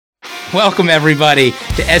Welcome, everybody,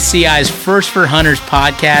 to SCI's First for Hunters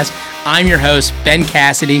podcast. I'm your host, Ben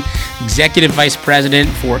Cassidy, Executive Vice President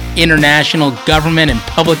for International Government and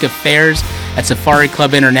Public Affairs at Safari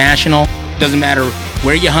Club International. Doesn't matter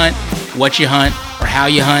where you hunt, what you hunt, or how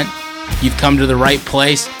you hunt, you've come to the right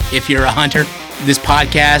place if you're a hunter. This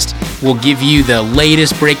podcast will give you the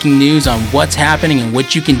latest breaking news on what's happening and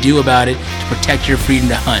what you can do about it to protect your freedom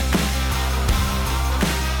to hunt.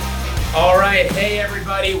 All right. Hey,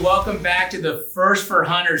 everybody. Welcome back to the First for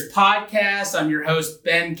Hunters podcast. I'm your host,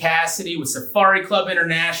 Ben Cassidy with Safari Club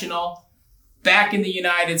International. Back in the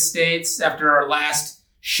United States after our last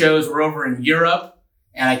shows were over in Europe.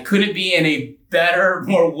 And I couldn't be in a better,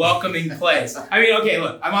 more welcoming place. I mean, okay,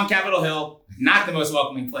 look, I'm on Capitol Hill, not the most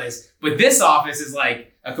welcoming place. But this office is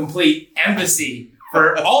like a complete embassy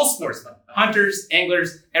for all sportsmen, hunters,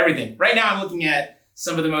 anglers, everything. Right now, I'm looking at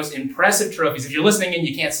some of the most impressive trophies. If you're listening and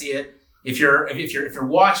you can't see it, if you're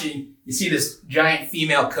watching, you see this giant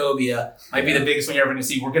female cobia, might be the biggest one you're ever going to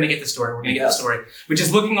see. We're going to get the story. Which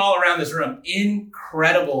is looking all around this room.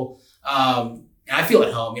 Incredible. And I feel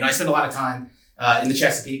at home. I spend a lot of time in the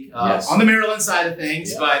Chesapeake, on the Maryland side of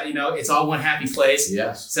things, but it's all one happy place.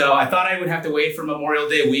 Yes. So I thought I would have to wait for Memorial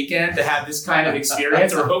Day weekend to have this kind of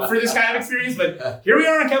experience or hope for this kind of experience. But here we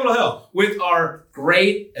are on Capitol Hill with our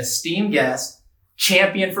great esteemed guest,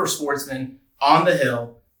 champion for sportsmen on the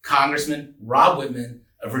Hill, Congressman Rob Wittman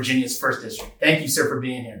of Virginia's 1st District. Thank you, sir, for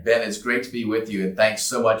being here. Ben, it's great to be with you, and thanks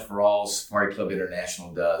so much for all Safari Club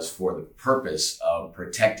International does for the purpose of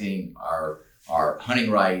protecting our hunting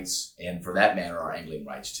rights and, for that matter, our angling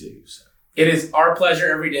rights too. So it is our pleasure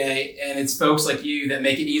every day, and it's folks like you that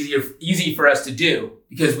make it easy for us to do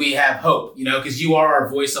because we have hope. Because you are our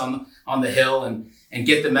voice on the Hill and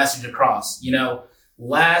get the message across.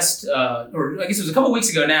 Last or I guess it was a couple weeks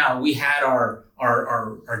ago now, we had our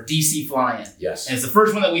DC fly-in. Yes. And it's the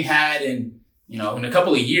first one that we've had in a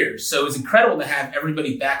couple of years. So it's incredible to have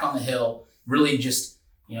everybody back on the Hill, really just,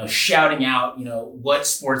 shouting out, what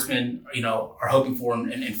sportsmen, are hoping for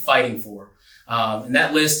and fighting for. And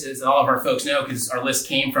that list, as all of our folks know, because our list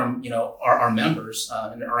came from, our members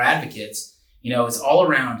and our advocates, it's all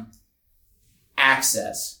around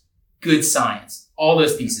access, good science, all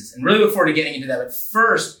those pieces. And really look forward to getting into that. But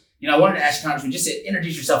first, I wanted to ask you, Congressman, just to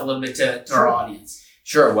introduce yourself a little bit to our audience.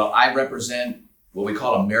 Sure. Well, I represent what we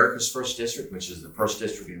call America's 1st District, which is the 1st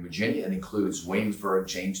District in Virginia. It includes Williamsburg,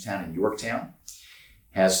 Jamestown, and Yorktown.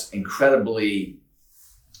 Has incredibly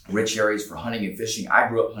rich areas for hunting and fishing. I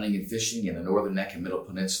grew up hunting and fishing in the Northern Neck and Middle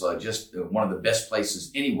Peninsula, just one of the best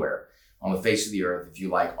places anywhere on the face of the earth if you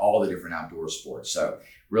like all the different outdoor sports. So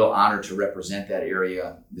real honor to represent that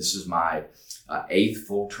area. This is my 8th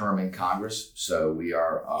full term in Congress. So we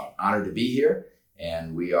are honored to be here,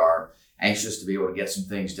 and we are anxious to be able to get some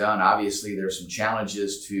things done. Obviously, there's some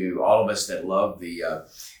challenges to all of us that love the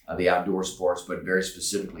outdoor sports, but very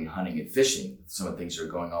specifically hunting and fishing. Some of the things that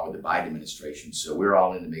are going on with the Biden administration. So we're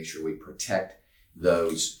all in to make sure we protect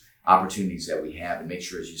those opportunities that we have and make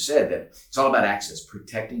sure, as you said, that it's all about access,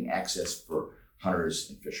 protecting access for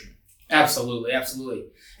hunters and fishermen. Absolutely, absolutely.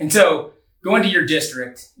 And so going to your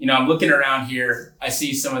district, I'm looking around here. I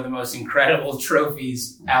see some of the most incredible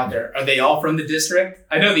trophies out there. Are they all from the district?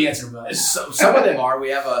 I know the answer, but some of them are. We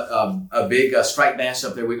have a big striped bass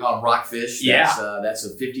up there. We call them rockfish. That's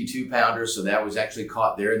a 52-pounder. So that was actually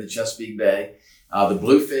caught there in the Chesapeake Bay. The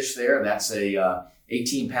bluefish there, that's a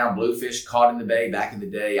 18-pound bluefish caught in the bay back in the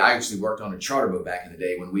day. I actually worked on a charter boat back in the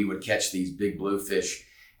day when we would catch these big bluefish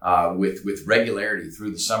with regularity through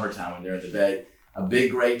the summertime when they're in the bay. A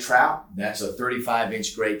big gray trout, that's a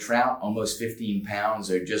 35-inch gray trout, almost 15 pounds.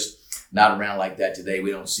 They're just not around like that today.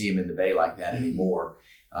 We don't see them in the bay like that anymore.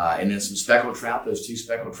 And then some speckled trout. Those 2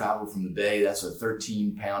 speckled trout were from the bay. That's a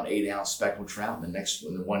 13-pound, 8-ounce speckled trout. And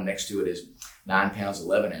the one next to it is 9 pounds,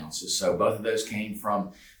 11 ounces. So both of those came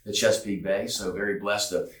from the Chesapeake Bay. So very blessed.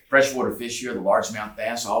 The freshwater fish here, the largemouth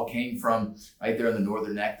bass, all came from right there in the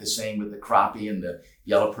Northern Neck. The same with the crappie, and the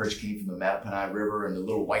yellow perch came from the Mattaponi River, and the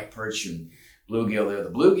little white perch and bluegill there. The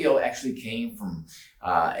bluegill actually came from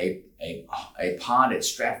a pond at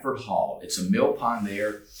Stratford Hall. It's a mill pond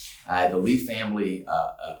there. The Lee family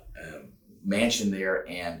mansion there,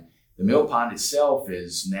 and the mill pond itself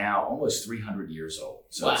is now almost 300 years old.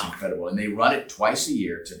 So It's incredible. And they run it twice a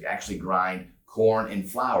year to actually grind corn and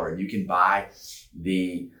flour. And you can buy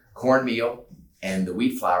the cornmeal and the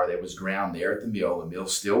wheat flour that was ground there at the mill. The mill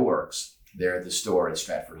still works there at the store at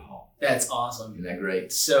Stratford Hall. That's awesome. Isn't that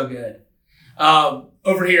great? So good.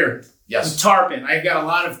 Over here, tarpon. I've got a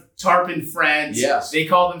lot of tarpon friends. Yes. They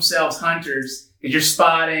call themselves hunters because you're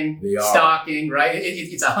spotting, stalking, right?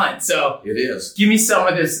 It's a hunt. So it is. Give me some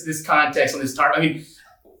of this context on this tarpon. I mean,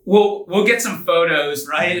 we'll get some photos,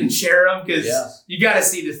 right, and share them because you got to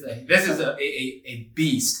see this thing. This is a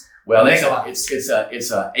beast. Well, it's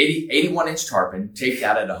a 81-inch tarpon taped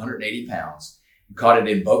out at 180 pounds. We caught it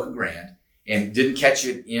in Boca Grande and didn't catch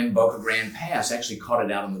it in Boca Grande Pass. Actually caught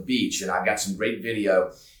it out on the beach, and I've got some great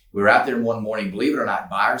video. We were out there one morning, believe it or not,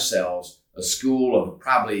 by ourselves, a school of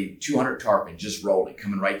probably 200 tarpon just rolling,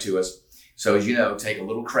 coming right to us. So as you know, take a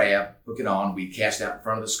little crab, hook it on. We cast out in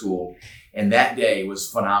front of the school. And that day was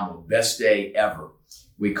phenomenal. Best day ever.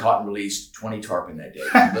 We caught and released 20 tarpon that day,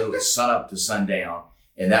 literally sun up to sundown.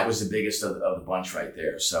 And that was the biggest of the bunch right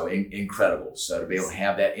there. So incredible. So to be able to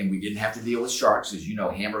have that, and we didn't have to deal with sharks. As you know,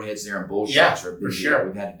 hammerheads there and bull sharks are a big for sure. deal.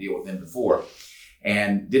 We've had to deal with them before.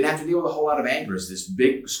 And didn't have to deal with a whole lot of anglers. This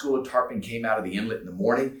big school of tarpon came out of the inlet in the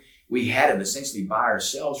morning. We had it essentially by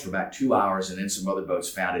ourselves for about 2 hours, and then some other boats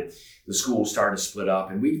found it. The school started to split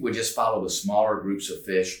up, and we would just follow the smaller groups of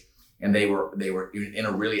fish, and they were in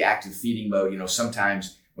a really active feeding mode. You know,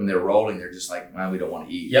 sometimes when they're rolling, they're just like, well, we don't want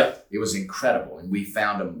to eat. Yep. It was incredible, and we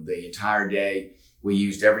found them the entire day. We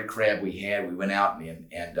used every crab we had. We went out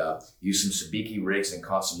and used some sabiki rigs and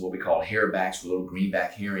caught some what we call hairbacks, with little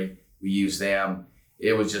greenback herring. We used them.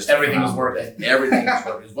 It was just everything was working. Everything was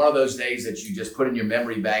working. It was one of those days that you just put in your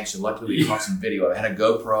memory banks, and luckily we caught some video. I had a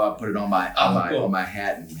GoPro. I put it on my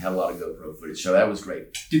hat and had a lot of GoPro footage. So that was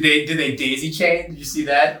great. Did they daisy chain? Did you see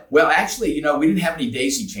that? Well, actually, you know, we didn't have any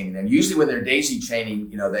daisy chaining them. Usually when they're daisy chaining,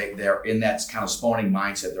 you know, they're in that kind of spawning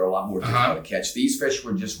mindset. They're a lot more difficult to catch. These fish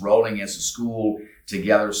were just rolling as a school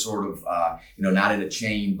together, sort of, not in a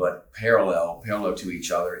chain, but parallel to each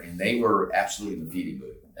other. And they were absolutely in the feeding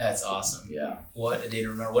mood. That's awesome. Yeah. What a day to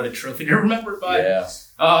remember. What a trophy to remember by.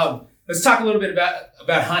 Yes. Let's talk a little bit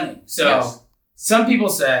about hunting. So some people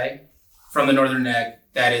say from the Northern Neck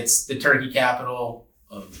that it's the turkey capital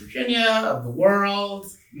of Virginia, of the world,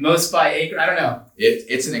 most by acre. I don't know.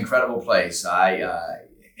 It's an incredible place. I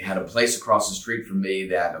had a place across the street from me,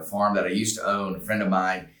 that a farm that I used to own. A friend of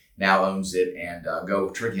mine now owns it, and go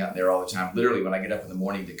turkey hunting there all the time. Literally, when I get up in the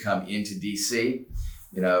morning to come into DC,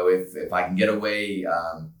 you know, if I can get away,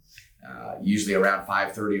 usually around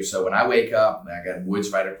 5:30 or so. When I wake up, I got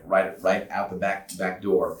woods right out the back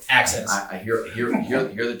door. Access. I hear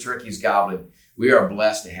the turkeys gobbling. We are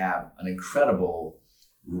blessed to have an incredible,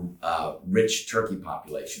 rich turkey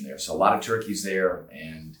population there. So a lot of turkeys there,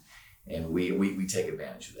 and we take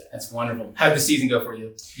advantage of that. That's wonderful. How did the season go for you?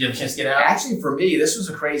 Did you have a chance to get out? Actually, for me, this was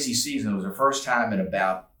a crazy season. It was the first time in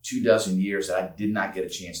about 24 years that I did not get a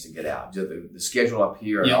chance to get out. The schedule up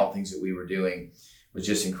here and all the things that we were doing was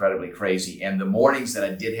just incredibly crazy. And the mornings that I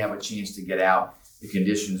did have a chance to get out, the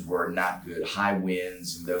conditions were not good. High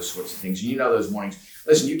winds and those sorts of things. And you know those mornings.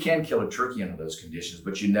 Listen, you can kill a turkey under those conditions,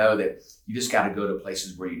 but you know that you just got to go to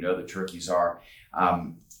places where you know the turkeys are.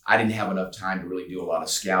 I didn't have enough time to really do a lot of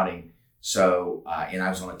scouting. So, and I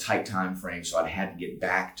was on a tight time frame, so I had to get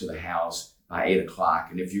back to the house by 8 o'clock.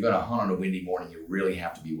 And if you're going to hunt on a windy morning, you really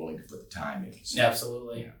have to be willing to put the time in. So,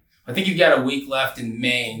 absolutely. Yeah. I think you've got a week left in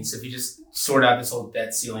Maine, so if you just sort out this whole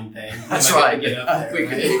debt ceiling thing, that's right. Get up there,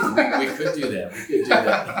 we could do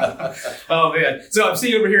that. Oh man! So I'm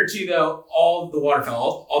seeing over here too, though, all the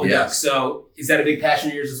waterfowl, all the ducks. So is that a big passion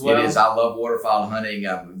of yours as well? It is. I love waterfowl hunting.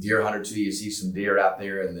 I'm a deer hunter too. You see some deer out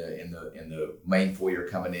there in the main foyer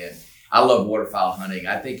coming in. I love waterfowl hunting.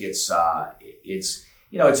 I think it's about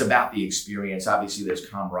the experience. Obviously, there's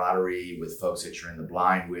camaraderie with folks that you're in the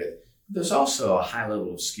blind with. There's also a high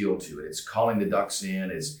level of skill to it. It's calling the ducks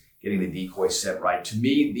in, it's getting the decoy set right. To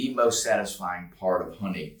me, the most satisfying part of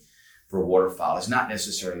hunting for waterfowl is not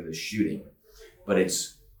necessarily the shooting, but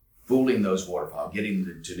it's fooling those waterfowl, getting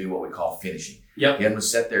them to do what we call finishing. Yep. Getting them to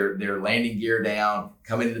set their landing gear down,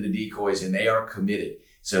 come into the decoys, and they are committed.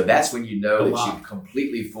 So that's when you know that you've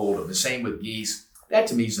completely fooled them. The same with geese. That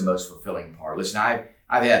to me is the most fulfilling part. Listen,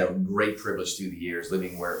 I've had a great privilege through the years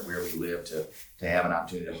living where we live to have an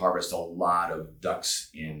opportunity to harvest a lot of ducks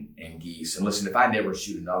and geese. And listen, if I never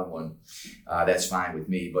shoot another one, that's fine with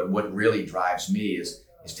me. But what really drives me is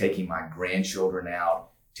taking my grandchildren out,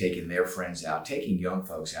 taking their friends out, taking young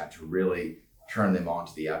folks out to really turn them on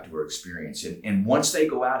to the outdoor experience. And once they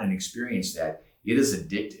go out and experience that, it is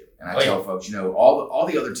addictive. And I tell folks, all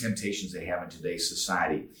the other temptations they have in today's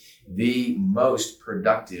society, the most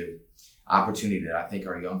productive opportunity that I think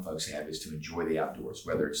our young folks have is to enjoy the outdoors,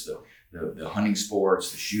 whether it's the hunting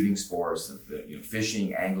sports, the shooting sports, the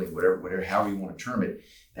fishing, angling, whatever, however you want to term it.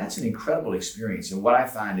 That's an incredible experience. And what I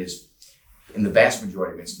find is, in the vast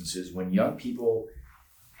majority of instances, when young people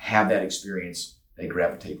have that experience, they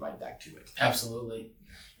gravitate right back to it. Absolutely.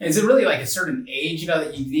 And is it really like a certain age,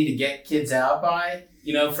 that you need to get kids out by,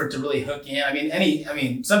 for it to really hook in? I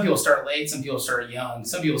mean, some people start late, some people start young.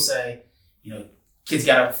 Some people say, kids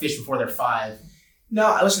got to fish before they're 5.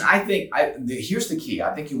 No, listen, I think here's the key.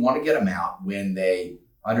 I think you want to get them out when they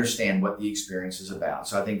understand what the experience is about.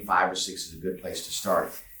 So I think 5 or 6 is a good place to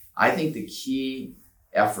start. I think the key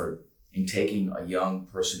effort in taking a young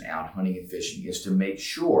person out hunting and fishing is to make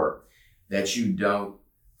sure that you don't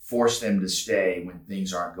force them to stay when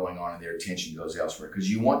things aren't going on and their attention goes elsewhere,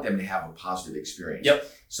 because you want them to have a positive experience. Yep.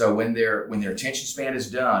 So when their attention span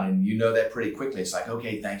is done, and that pretty quickly, it's like,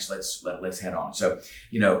 okay, thanks, let's head on. So,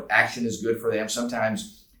 action is good for them.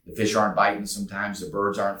 Sometimes the fish aren't biting, sometimes the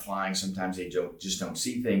birds aren't flying, sometimes they just don't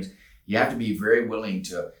see things. You have to be very willing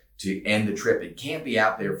to end the trip. It can't be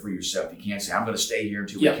out there for yourself. You can't say, I'm going to stay here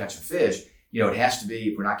until we catch a fish. It has to be,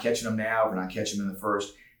 if we're not catching them now, if we're not catching them in the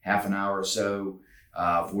first half an hour or so,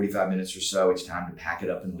 45 minutes or so, it's time to pack it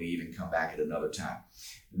up and leave and come back at another time.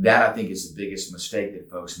 That, I think, is the biggest mistake that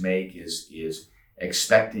folks make is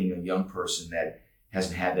expecting a young person that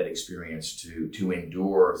hasn't had that experience to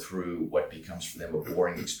endure through what becomes for them a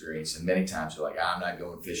boring experience. And many times they're like, I'm not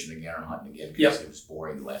going fishing again or hunting again because it was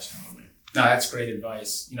boring the last time I went. No, that's great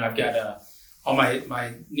advice. I've got all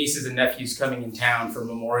my nieces and nephews coming in town for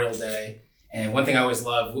Memorial Day. And one thing I always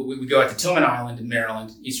love, we go out to Tillman Island in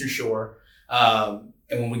Maryland, Eastern Shore. And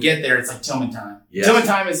when we get there, it's like Tillman time. Yes. Tillman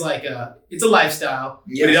time is like it's a lifestyle,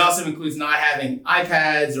 but it also includes not having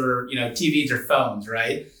iPads or TVs or phones,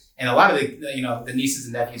 right? And a lot of the nieces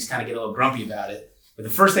and nephews kind of get a little grumpy about it. But the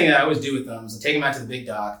first thing that I always do with them is I take them out to the big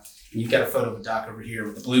dock, and you've got a photo of a dock over here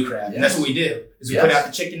with the blue crab, and that's what we do. Is we put out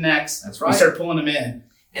the chicken necks, that's right. We start pulling them in,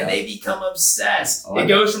 and they become obsessed. It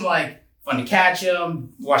goes from like fun to catch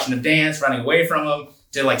them, watching them dance, running away from them,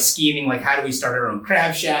 to like scheming, like how do we start our own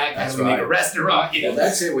crab shack? How do we make a restaurant? Well,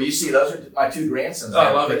 that's it. Well, you see, those are my 2 grandsons.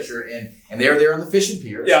 I love it. And they're there on the fishing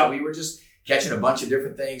pier. Yeah. So we were just catching a bunch of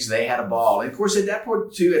different things. They had a ball. And of course, at that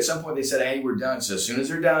point too, at some point they said, "Hey, we're done." So as soon as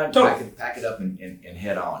they're done, pack it up and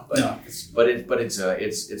head on. But it's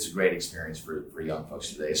a great experience for young folks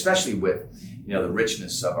today, especially with the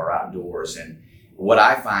richness of our outdoors. And what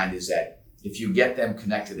I find is that if you get them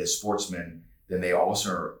connected as sportsmen, then they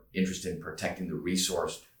also are interested in protecting the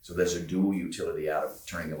resource. So there's a dual utility out of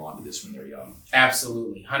turning them on to this when they're young.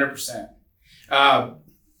 Absolutely, 100%.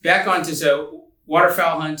 Back onto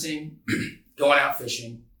waterfowl hunting, going out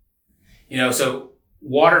fishing. So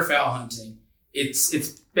waterfowl hunting, it's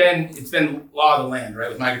been law of the land, right,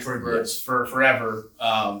 with migratory birds for forever,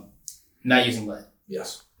 not using lead.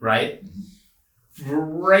 Yes. Right? Mm-hmm.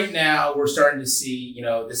 Right now, we're starting to see,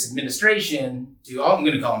 this administration do, I'm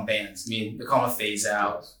going to call them bans. I mean, they call them a phase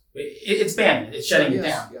out. Yes. It's banning it. It's shutting it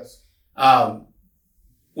down. Yes.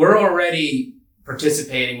 We're already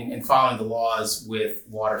participating and following the laws with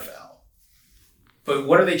waterfowl. But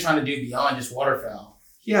what are they trying to do beyond just waterfowl?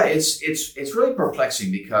 Yeah, it's really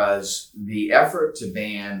perplexing because the effort to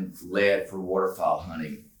ban lead for waterfowl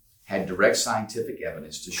hunting had direct scientific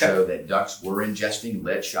evidence to show that ducks were ingesting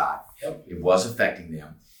lead shot. Yep. It was affecting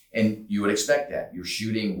them. And you would expect that. You're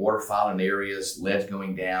shooting waterfowl in areas, lead's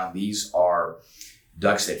going down. These are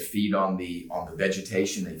ducks that feed on the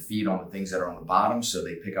vegetation. They feed on the things that are on the bottom, so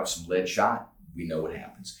they pick up some lead shot. We know what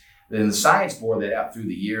happens. Then the science bore that out through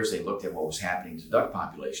the years. They looked at what was happening to duck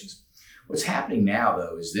populations. What's happening now,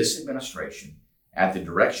 though, is this administration, at the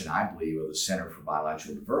direction, I believe, of the Center for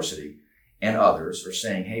Biological Diversity and others, are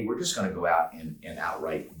saying, hey, we're just going to go out and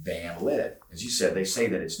outright ban lead. As you said, they say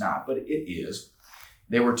that it's not, but it is.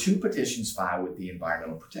 There were 2 petitions filed with the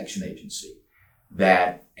Environmental Protection Agency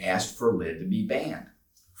that asked for lead to be banned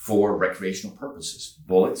for recreational purposes,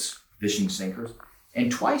 bullets, fishing sinkers.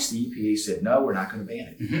 And twice the EPA said, no, we're not going to ban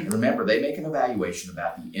it. Mm-hmm. And remember, they make an evaluation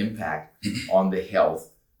about the impact on the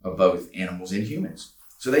health of both animals and humans.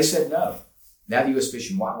 So they said no. Now the U.S. Fish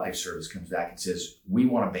and Wildlife Service comes back and says, we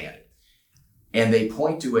want to ban it. And they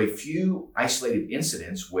point to a few isolated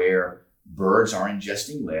incidents where birds are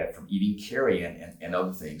ingesting lead from eating carrion and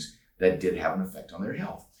other things that did have an effect on their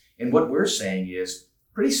health. And what we're saying is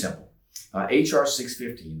pretty simple. H.R.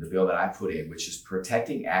 615, the bill that I put in, which is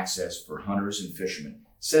protecting access for hunters and fishermen,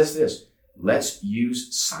 says this: let's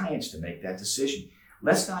use science to make that decision.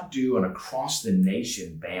 Let's not do an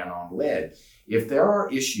across-the-nation ban on lead. If there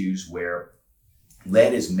are issues where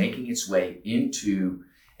lead is making its way into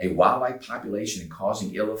a wildlife population and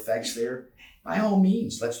causing ill effects there, by all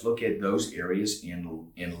means, let's look at those areas in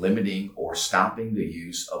limiting or stopping the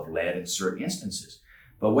use of lead in certain instances.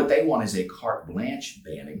 But what they want is a carte blanche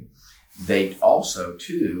banning. They also,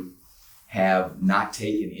 too, have not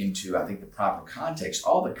taken into, I think, the proper context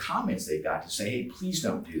all the comments they got to say, hey, please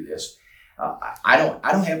don't do this. I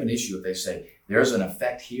don't have an issue if they say there's an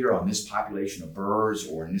effect here on this population of birds,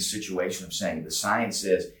 or in this situation of saying the science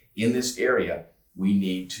says in this area we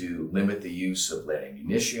need to limit the use of lead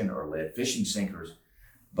ammunition or lead fishing sinkers.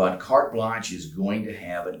 But carte blanche is going to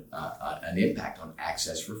have an impact on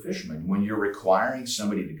access for fishermen. When you're requiring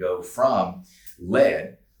somebody to go from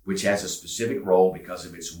lead, which has a specific role because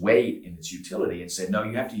of its weight and its utility, and say, no,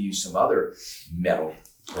 you have to use some other metal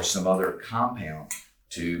or some other compound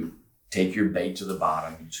to take your bait to the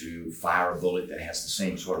bottom, to fire a bullet that has the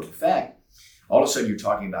same sort of effect. All of a sudden, you're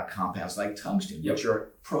talking about compounds like tungsten, which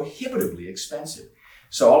are prohibitively expensive.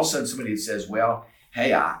 So all of a sudden, somebody says, well,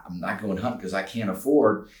 hey, I'm not going hunting because I can't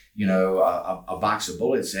afford, a box of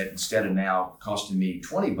bullets that instead of now costing me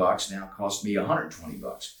 $20, now cost me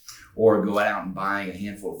 $120. Or going out and buying a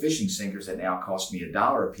handful of fishing sinkers that now cost me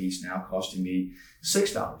 $1 a piece, now costing me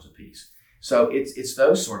 $6 a piece. So it's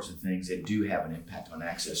those sorts of things that do have an impact on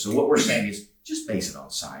access. So what we're saying is just base it on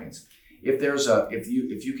science. If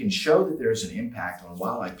you can show that there's an impact on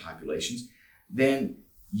wildlife populations, then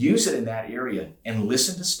use it in that area and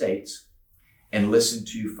listen to states and listen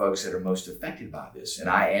to folks that are most affected by this. And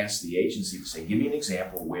I asked the agency to say, give me an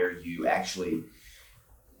example where you actually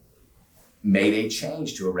made a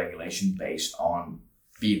change to a regulation based on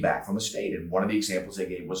feedback from a state. And one of the examples they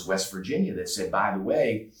gave was West Virginia that said, by the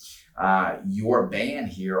way, your ban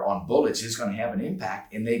here on bullets is going to have an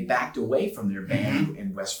impact, and they backed away from their ban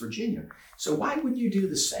in West Virginia. So why wouldn't you do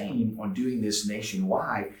the same on doing this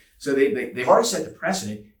nationwide? So they've already set the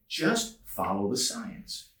precedent. Just follow the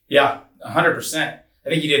science. Yeah, 100%. I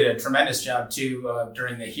think you did a tremendous job too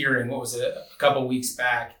during the hearing. What was it, a couple of weeks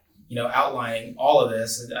back? Outlining all of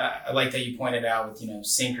this. I like that you pointed out with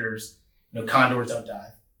sinkers. Condors don't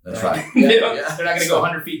dive. That's right. Yeah, they're not going to go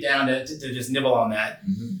 100 feet down to just nibble on that.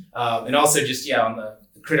 Mm-hmm. And also just, on the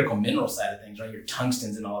critical mineral side of things, right? Your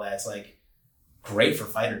tungstens and all that. It's like great for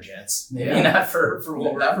fighter jets. Maybe not for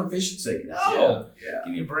not for fishing sinkers. No. Yeah.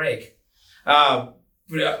 Give me a break. What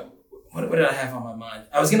did I have on my mind?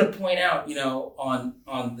 I was going to point out,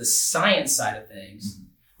 on the science side of things, mm-hmm.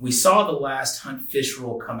 we saw the last hunt fish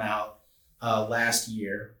rule come out last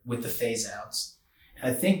year with the phase outs.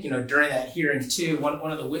 I think, during that hearing too,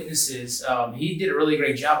 one of the witnesses, he did a really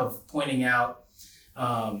great job of pointing out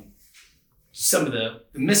some of the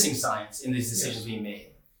missing science in these decisions being made.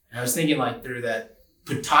 And I was thinking through that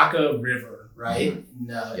Pawtucket River, right, in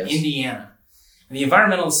Indiana. And the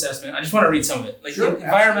environmental assessment, I just want to read some of it. Sure, the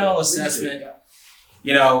environmental assessment,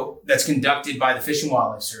 that's conducted by the Fish and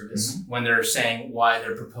Wildlife Service mm-hmm. when they're saying why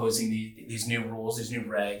they're proposing these new rules, these new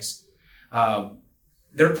regs.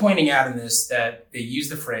 They're pointing out in this that they use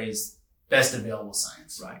the phrase best available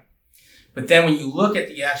science. Right. But then when you look at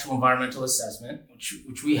the actual environmental assessment,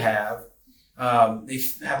 which we have, they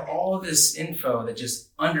have all of this info that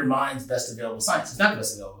just undermines best available science. It's not the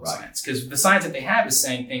best available science, because the science that they have is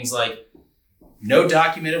saying things like no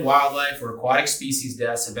documented wildlife or aquatic species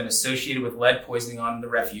deaths have been associated with lead poisoning on the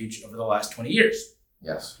refuge over the last 20 years.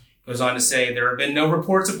 Yes. Goes on to say there have been no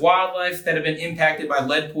reports of wildlife that have been impacted by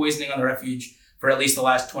lead poisoning on the refuge for at least the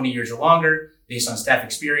last 20 years or longer, based on staff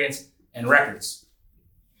experience and records.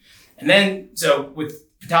 And then, so with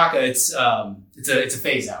Pawtucket, it's a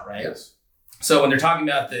phase out, right? Yes. So when they're talking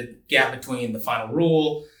about the gap between the final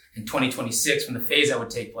rule and 2026, when the phase out would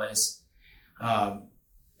take place,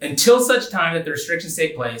 until such time that the restrictions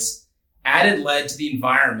take place, added lead to the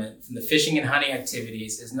environment from the fishing and hunting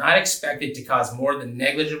activities is not expected to cause more than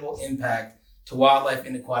negligible impact to wildlife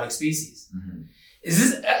and aquatic species. Mm-hmm.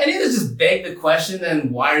 Is any of this just beg the question,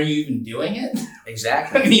 then why are you even doing it?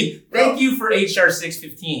 Exactly. Thank you for HR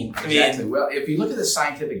 615. Exactly. Well, if you look at the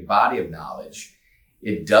scientific body of knowledge,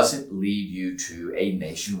 it doesn't lead you to a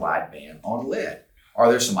nationwide ban on lead. Are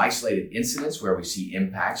there some isolated incidents where we see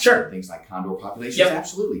impacts? Sure. Things like condor populations? Yep.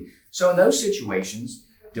 Absolutely. So in those situations,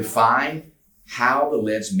 define how the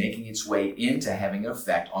lead's making its way into having an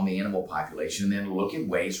effect on the animal population, and then look at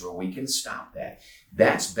ways where we can stop that.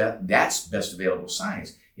 That's best available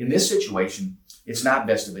science. In this situation, it's not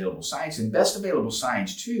best available science. And best available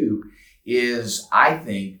science, too, is, I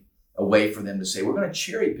think, a way for them to say, we're going to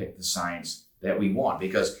cherry pick the science that we want.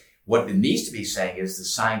 Because what it needs to be saying is the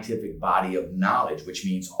scientific body of knowledge, which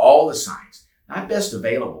means all the science, not best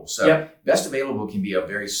available. So best available can be a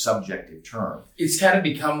very subjective term. It's kind of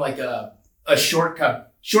become like a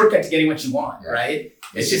shortcut to getting what you want, right?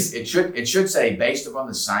 It should say based upon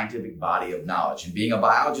the scientific body of knowledge. And being a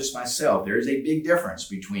biologist myself, there is a big difference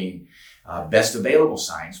between best available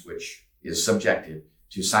science, which is subjective,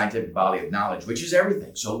 to scientific body of knowledge, which is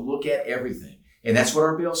everything. So look at everything. And that's what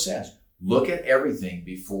our bill says. look at everything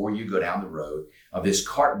before you go down the road of this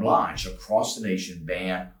carte blanche across the nation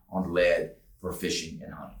ban on lead for fishing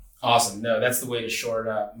and hunting. Awesome. No, that's the way to shore it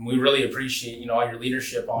up. And we really appreciate, all your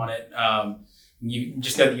leadership on it. You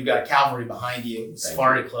just know that you've got a cavalry behind you,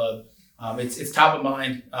 Safari Club. It's top of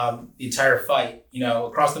mind, the entire fight,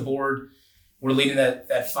 across the board. We're leading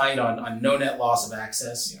that fight on no net loss of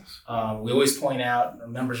access. Yes. We always point out, our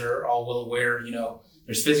members are all well aware,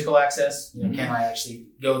 there's physical access, can I actually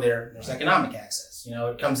go there? There's economic access,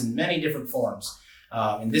 it comes in many different forms.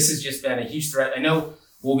 And this has just been a huge threat. I know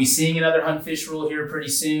we'll be seeing another hunt fish rule here pretty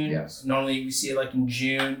soon. Yes. Normally we see it like in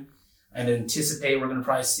June, and anticipate we're going to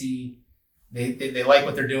probably see, they like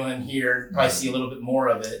what they're doing here, probably see a little bit more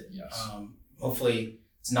of it. Yes. Hopefully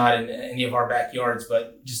it's not in any of our backyards,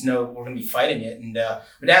 but just know we're going to be fighting it. And I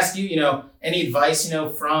would ask you, any advice,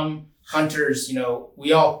 from hunters.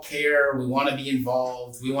 We all care. We want to be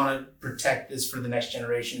involved. We want to protect this for the next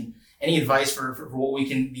generation. Any advice for what we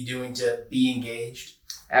can be doing to be engaged?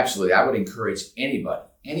 Absolutely. I would encourage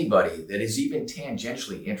anybody that is even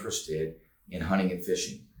tangentially interested in hunting and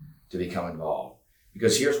fishing to become involved.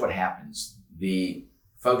 Because here's what happens. The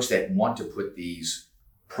folks that want to put these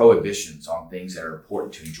prohibitions on things that are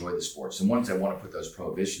important to enjoy the sports, the ones that want to put those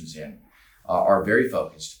prohibitions in, are very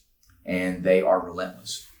focused, and they are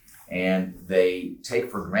relentless. And they take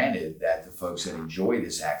for granted that the folks that enjoy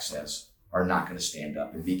this access are not going to stand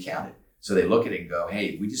up and be counted. So they look at it and go, hey,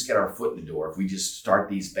 if we just get our foot in the door, if we just start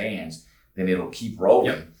these bans, then it'll keep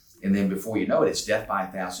rolling. Yep. And then before you know it, it's death by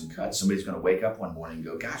 1,000 cuts. Somebody's going to wake up one morning and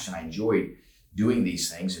go, gosh, I enjoyed doing these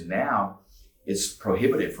things. And now it's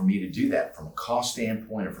prohibitive for me to do that from a cost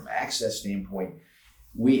standpoint or from access standpoint.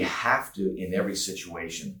 We have to, in every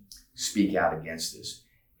situation, speak out against this.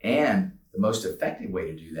 And the most effective way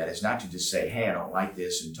to do that is not to just say, hey, I don't like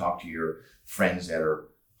this, and talk to your friends that are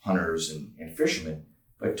hunters and fishermen,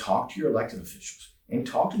 but talk to your elected officials and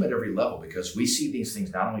talk to them at every level, because we see these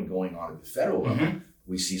things not only going on at the federal level,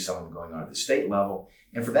 we see some of them going on at the state level,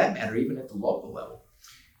 and for that matter, even at the local level.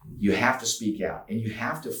 You have to speak out, and you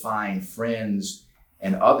have to find friends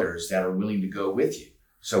and others that are willing to go with you.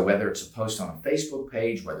 So whether it's a post on a Facebook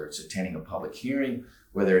page, whether it's attending a public hearing,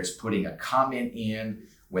 whether it's putting a comment in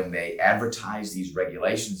when they advertise these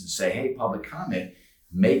regulations and say, hey, public comment,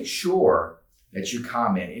 make sure that you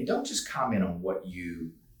comment, and don't just comment on what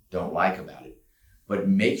you don't like about it, but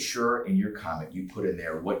make sure in your comment you put in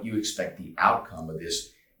there what you expect the outcome of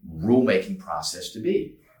this rulemaking process to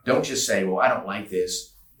be. Don't just say, well, I don't like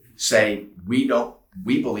this. Say, we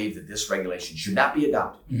believe that this regulation should not be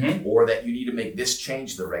adopted, or that you need to make this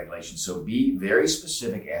change to the regulation. So be very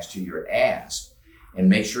specific as to your ask, and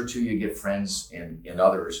make sure too you get friends and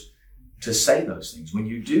others to say those things. When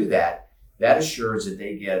you do that, that assures that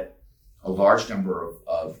they get a large number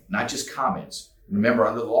of not just comments. Remember,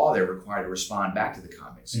 under the law, they're required to respond back to the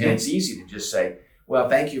comments. And it's easy to just say, well,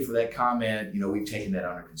 thank you for that comment. We've taken that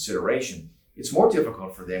under consideration. It's more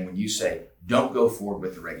difficult for them when you say, don't go forward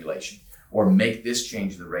with the regulation, or make this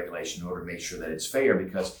change to the regulation in order to make sure that it's fair,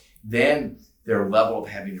 because then their level of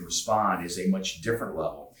having to respond is a much different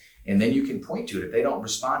level. And then you can point to it. If they don't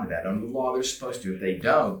respond to that under the law, they're supposed to. If they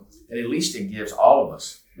don't, then at least it gives all of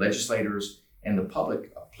us, legislators and the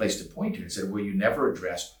public, a place to point to and say, well, you never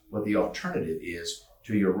addressed what the alternative is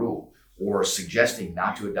to your rule, or suggesting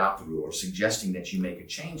not to adopt the rule, or suggesting that you make a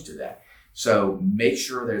change to that. So make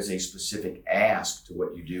sure there's a specific ask to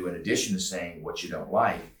what you do in addition to saying what you don't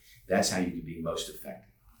like. That's how you can be most effective.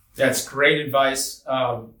 That's great advice.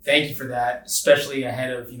 Thank you for that, especially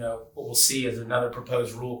ahead of what we'll see as another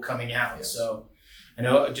proposed rule coming out. Yes. So I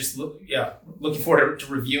know, looking forward to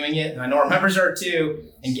reviewing it, and I know our members are too,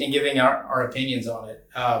 and giving our opinions on it.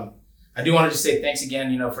 I do want to just say thanks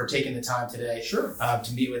again, for taking the time today. Sure.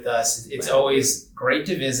 To meet with us. It's always great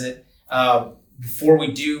to visit. Before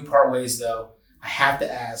we do part ways, though, I have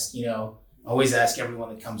to ask. I always ask everyone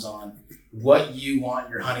that comes on what you want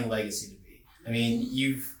your hunting legacy to be. I mean,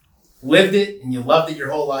 you've lived it and you loved it your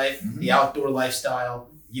whole life, the outdoor lifestyle.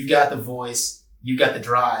 You've got the voice, you've got the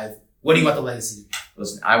drive. What do you want the legacy to be?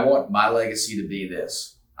 Listen, I want my legacy to be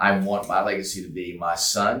this. I want my legacy to be my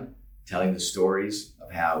son telling the stories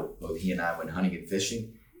of how both he and I went hunting and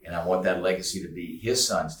fishing. And I want that legacy to be his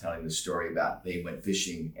sons telling the story about they went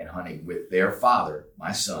fishing and hunting with their father,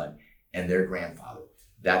 my son, and their grandfather.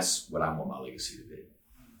 That's what I want my legacy to be.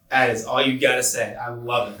 That is all you got to say. I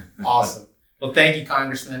love it. Awesome. Well, thank you,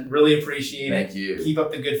 Congressman. Really appreciate it. Thank you. Keep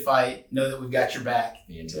up the good fight. Know that we've got your back.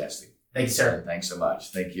 Fantastic. Thank you, sir. Thanks so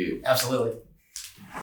much. Thank you. Absolutely.